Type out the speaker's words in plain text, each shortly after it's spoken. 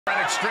An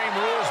Extreme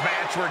Rules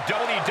match where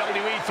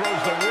WWE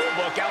throws the rule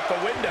book out the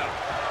window.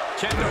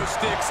 Kendo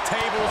sticks,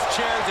 tables,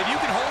 chairs. If you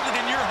can hold it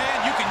in your hand,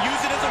 you can use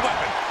it as a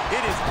weapon.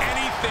 It is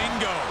anything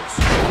goes.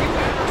 You've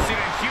never seen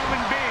a human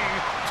being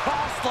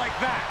tossed like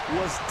that.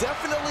 Was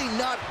definitely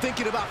not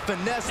thinking about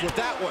finesse with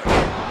that one.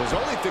 Was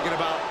only thinking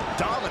about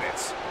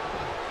dominance.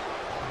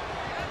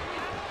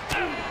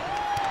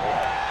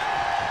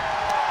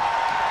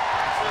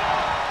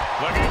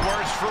 Looking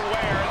worse for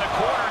wear in the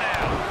corner now.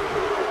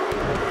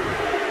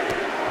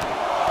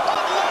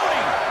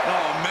 Unloading!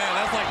 Oh, man,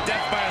 that's like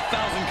death by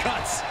 1,000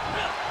 cuts.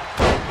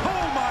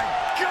 Oh, my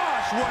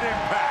gosh, what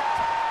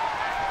impact!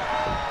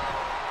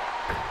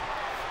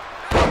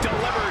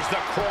 Delivers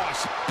the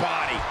cross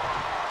body.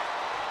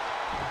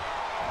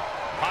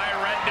 High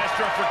red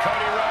distro for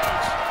Cody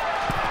Rhodes.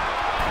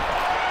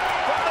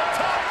 From the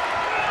top.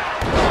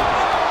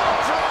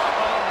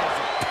 Oh,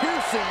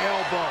 piercing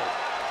elbow.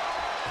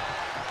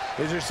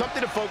 Is there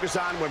something to focus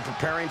on when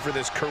preparing for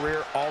this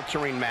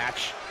career-altering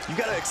match? You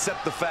got to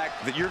accept the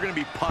fact that you're going to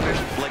be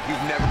punished like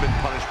you've never been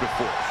punished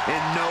before,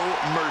 and no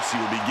mercy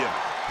will be given.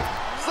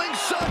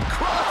 Slingshot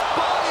cross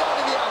body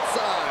onto the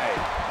outside.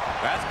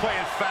 That's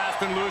playing fast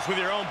and loose with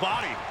your own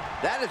body.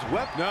 That is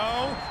weapon.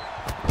 No.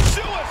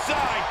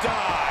 Suicide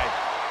dive.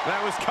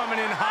 That was coming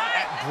in hot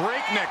at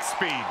breakneck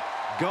speed.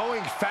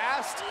 Going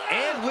fast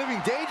and living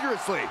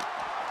dangerously.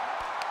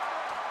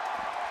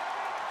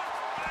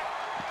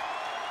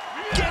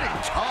 Getting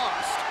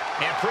tossed.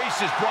 And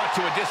Priest is brought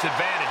to a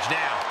disadvantage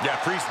now. Yeah,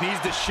 Priest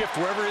needs to shift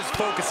wherever his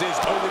focus is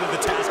over to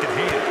the task at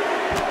hand.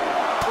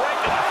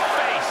 Right in the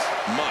face.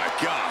 My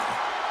God.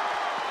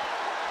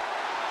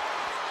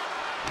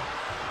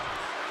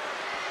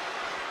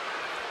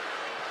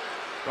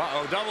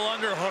 Uh-oh, double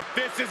underhook.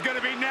 This is going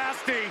to be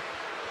nasty.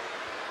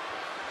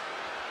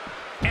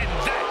 And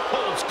that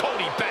holds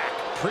Cody back.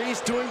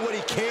 Priest doing what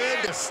he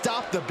can to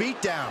stop the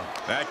beatdown.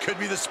 That could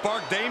be the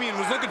spark Damian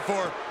was looking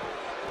for.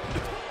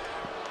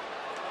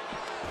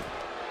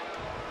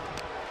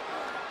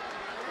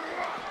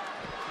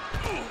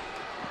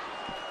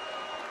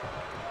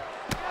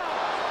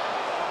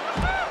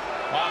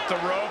 Off the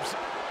ropes.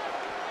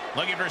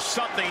 Looking for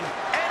something,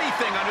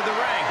 anything under the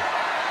ring.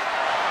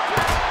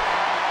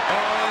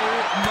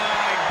 Oh,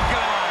 my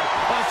God.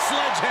 A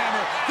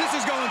sledgehammer. This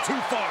is going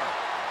too far.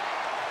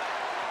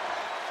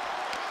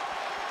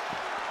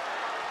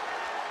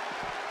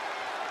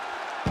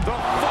 The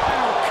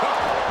final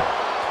cut.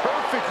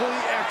 Perfectly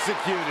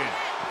executed.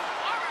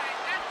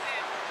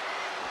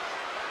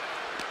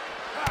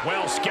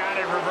 Well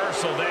scouted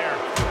reversal there.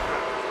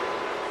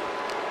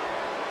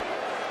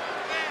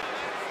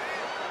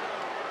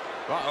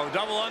 Uh-oh,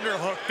 double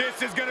underhook.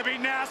 This is going to be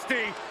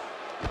nasty.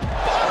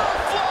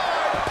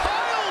 Butterfly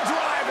pile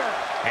driver.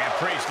 And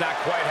Priest not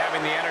quite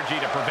having the energy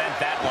to prevent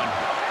that one.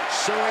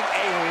 Showing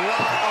a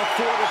lot of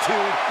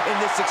fortitude in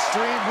this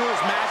Extreme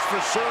Rules match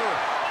for sure,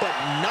 but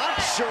not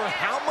sure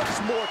how much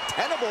more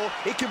tenable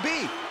it can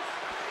be.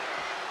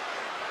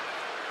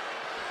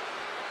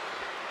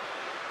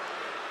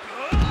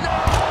 No!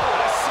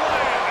 A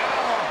slam,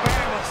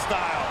 Alabama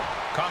style.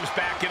 Comes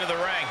back into the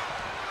ring.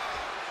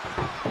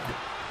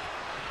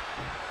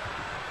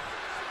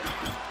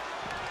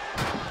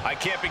 I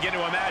can't begin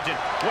to imagine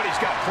what he's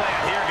got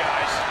planned here,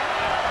 guys.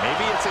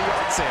 Maybe it's a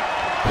yard sale.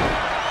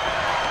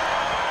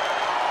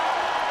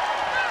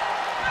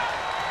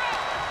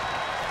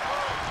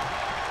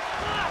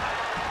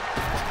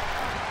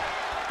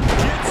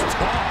 Gets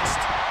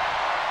tossed.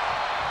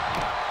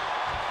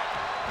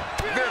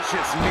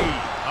 Vicious knee.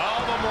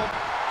 Oh,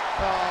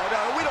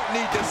 no, we don't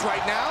need this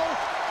right now.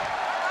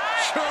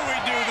 Sure we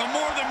do. The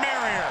more the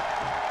merrier.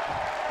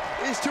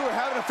 These two are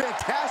having a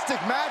fantastic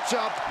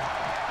matchup.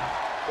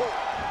 Well,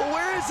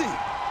 where is he?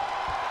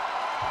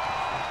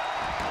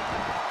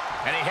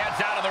 And he heads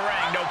out of the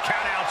ring. No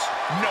countouts,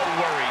 no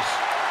worries.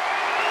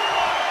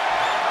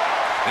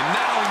 And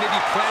now he may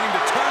be planning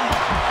to turn.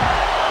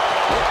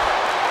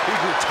 He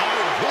grew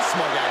tired of his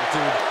smug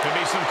attitude. Could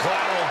be some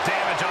collateral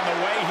damage on the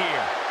way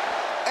here.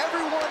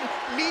 Everyone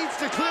needs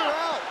to clear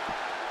out,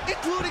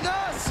 including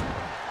us.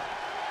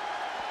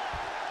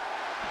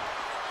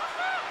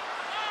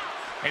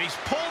 And he's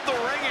pulled the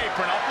ring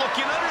apron up,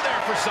 looking under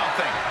there for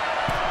something.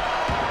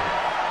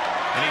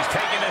 And he's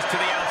taking this to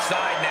the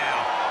outside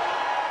now.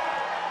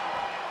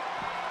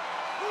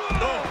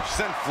 Oh,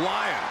 sent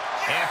flying.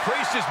 And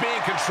Priest is being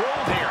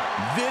controlled here.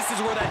 This is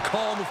where that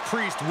calm of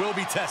Priest will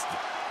be tested.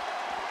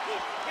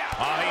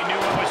 Oh, he knew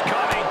it was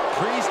coming.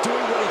 Priest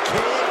doing what he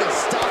can to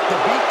stop the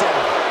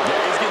beatdown.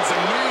 Yeah, he's getting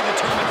some really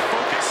determined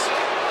focus.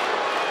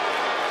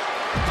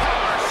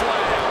 Power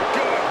slam.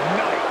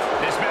 Good night.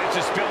 This match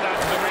is spilled out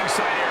to the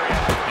ringside area.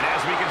 And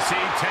as we can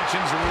see,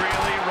 tension's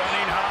really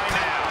running high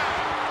now.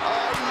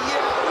 Yeah,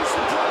 we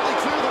should probably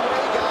clear the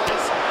way,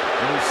 guys.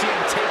 And we see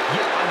him take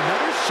yet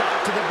another shot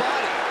to the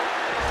body.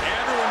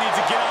 Everyone needs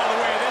to get out of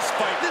the way of this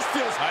fight. This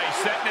feels... He's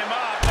setting him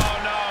up.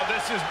 Oh, no,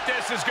 this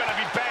is going to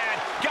be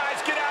bad. Guys,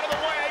 get out of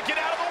the way. Get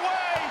out of the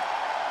way.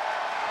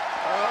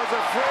 I was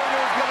afraid it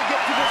was going to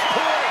get to this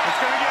point. It's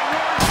going to get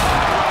worse.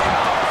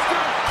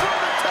 Through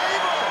the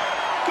table.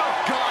 Good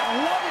God,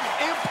 what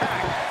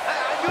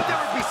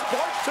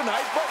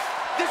tonight, but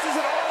this is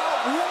an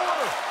all-out war.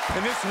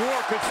 And this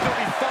war could still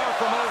be far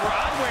from over.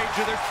 I'd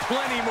wager there's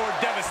plenty more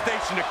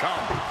devastation to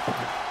come.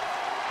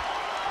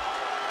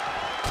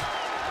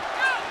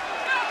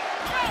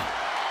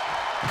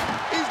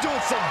 He's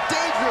doing some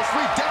dangerous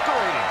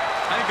redecorating.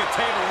 I think the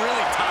table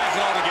really ties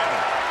it all together.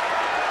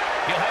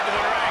 He'll head to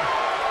the ring.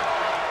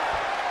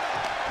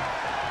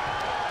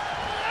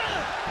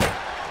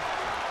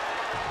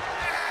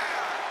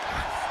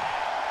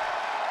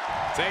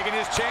 Taking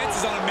his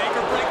chances on a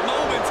make-or-break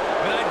moment,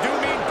 and I do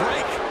mean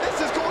break.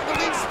 This is going to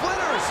leave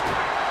splinters.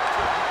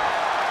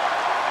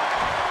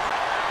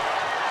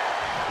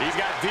 He's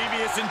got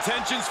devious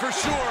intentions for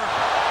sure.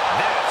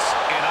 That's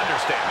an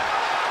understatement.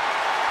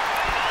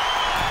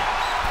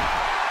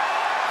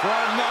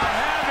 From the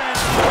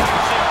heavens.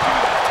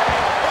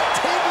 The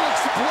table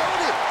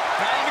exploded.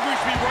 I don't think we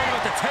should be worried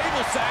about the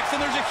table sacks, and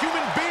there's a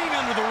human being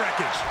under the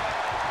wreckage.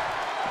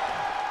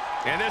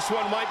 And this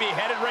one might be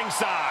headed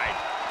ringside.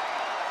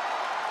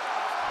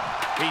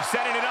 He's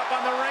setting it up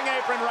on the ring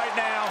apron right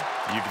now.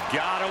 You've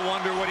got to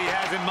wonder what he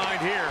has in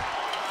mind here.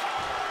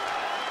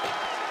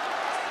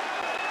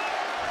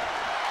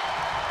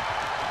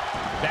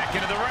 Back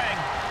into the ring.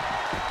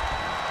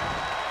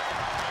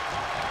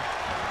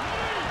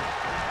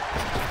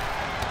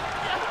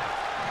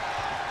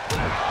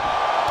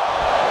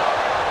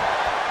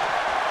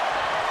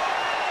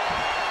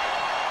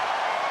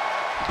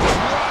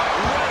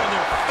 Right in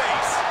their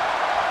face.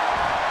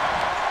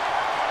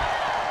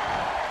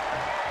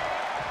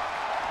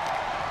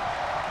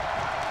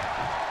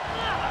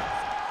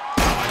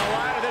 On the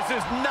ladder, this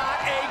is not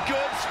a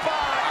good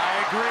spot.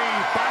 I agree.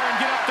 Byron,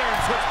 get up there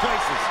and switch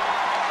places.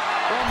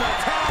 From the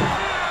top.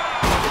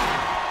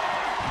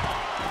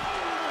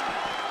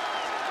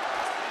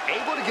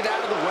 Able to get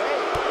out of the way.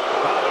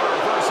 Oh, the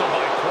reversal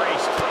by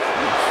Priest.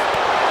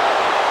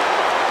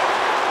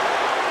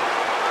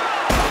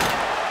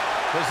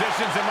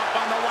 Positions him up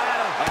on the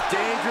ladder. A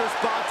dangerous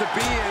spot to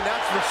be in,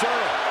 that's for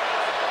sure.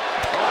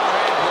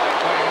 Overhead right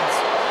lands.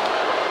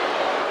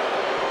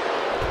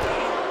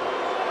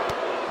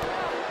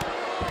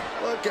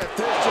 Look at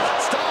this,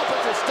 just stop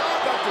after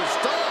stop after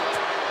stop.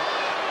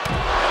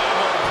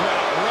 Elbow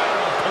drop right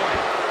on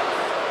point.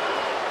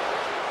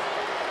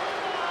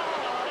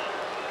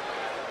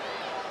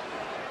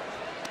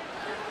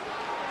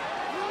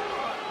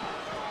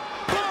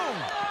 Boom!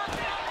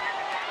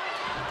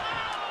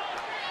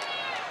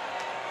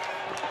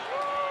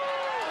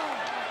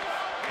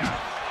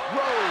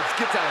 Rhodes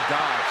gets out of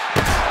dodge.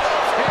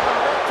 Hammer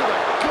right to the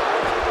gut.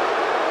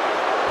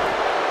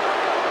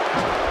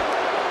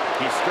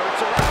 He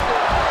skirts around it.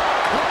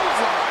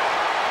 Clothesline.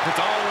 It's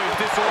always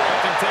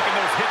disorienting taking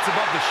those hits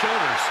above the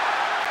shoulders.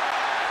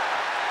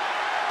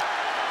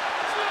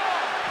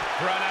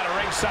 Run out of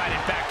ringside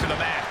and back to the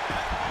mat.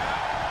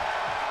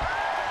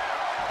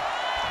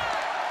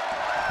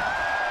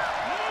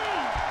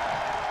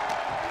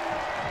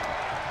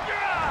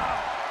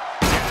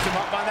 Gets him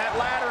up on that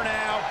ladder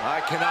now.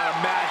 I cannot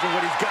imagine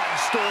what he's got in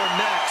store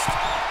next.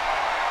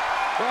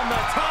 From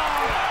the top.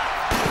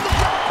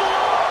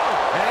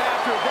 And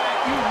after that,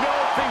 you know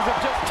things have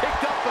just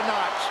kicked up a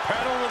notch.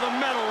 Pedal to the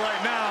metal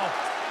right now.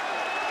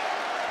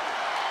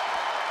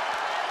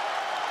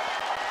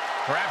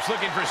 Perhaps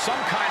looking for some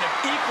kind of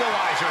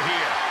equalizer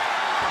here.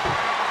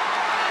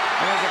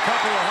 And as a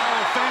couple of Hall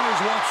of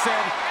Famers once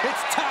said,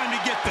 it's time to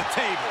get the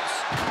tables.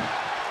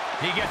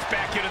 He gets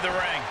back into the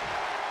ring.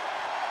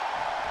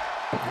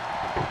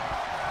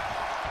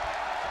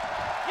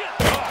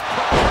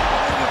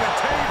 Into the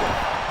table.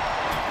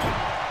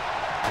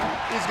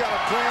 He's got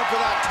a plan for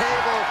that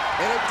table,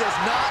 and it does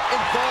not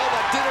involve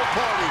a dinner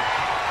party.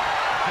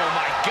 Oh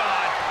my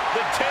God,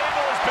 the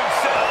table has been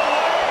set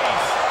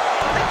ablaze.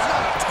 It's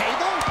not a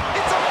table,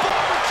 it's a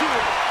barbecue.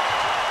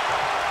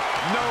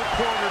 No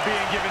quarter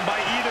being given by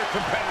either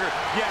competitor.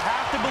 You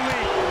have to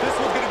believe this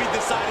was going to be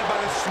decided by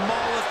the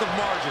smallest of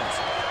margins.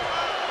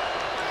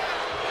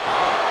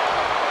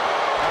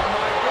 Oh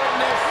my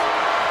goodness.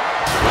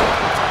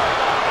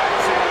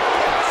 That's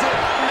it.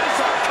 This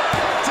is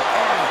got to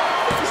end.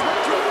 This went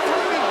to a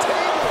floating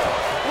table.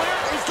 Where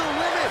is the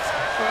limit?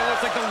 Well, it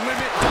looks like the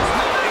limit does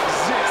not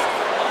exist.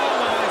 All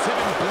lines have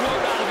been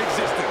blown out of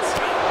existence.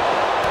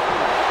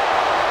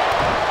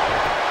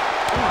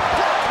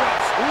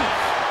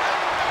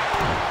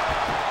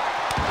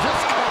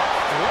 Just got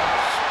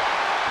flush.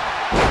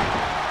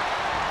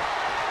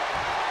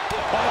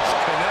 Punch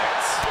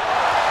connects.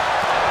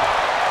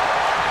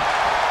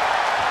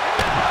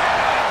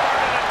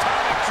 An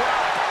atomic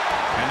drop.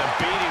 And the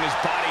beating his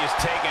body has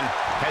taken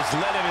has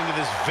led him into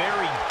this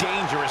very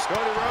dangerous.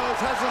 Cody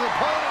Rhodes has his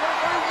opponent right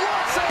where he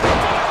wants it.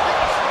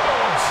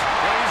 Rhodes.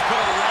 And he's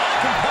put a lot of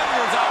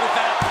competitors out with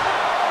that.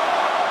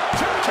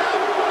 Two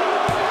count.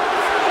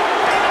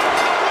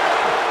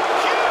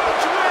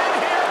 Huge win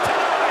here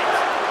tonight.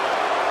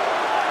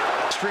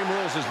 Extreme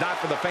Rules is not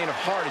for the faint of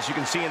heart, as you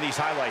can see in these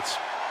highlights.